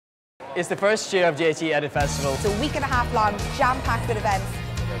It's the first year of the eDIT Festival. It's a week and a half long, jam-packed with events.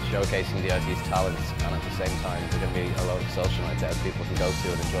 They're showcasing the eDIT's talents, and at the same time there's going to be a lot of social nights out people can go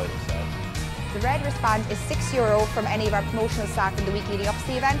to and enjoy themselves. The red wristband is €6 from any of our promotional staff in the week leading up to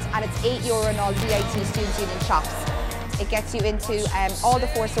the event, and it's €8 in all eDIT Student Union shops. It gets you into all the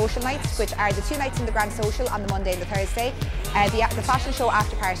 4 social nights, which are the 2 nights in the Grand Social on the Monday and the Thursday, the fashion show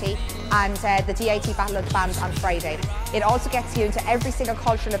after party, and the eDIT Battle of the Bands on Friday. It also gets you into every single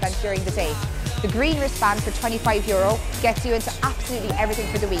cultural event during the day. The green wristband for €25 gets you into absolutely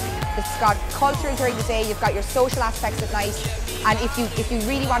everything for the week. It's got culture during the day, you've got your social aspects at night, and if you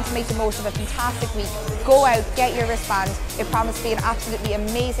really want to make the most of a fantastic week, go out, get your wristband. It promises to be an absolutely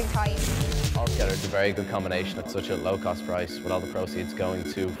amazing time. Altogether, it's a very good combination at such a low-cost price, with all the proceeds going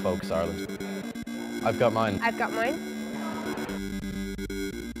to Focus Ireland. I've got mine. I've got mine.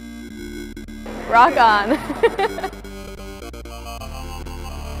 Rock on!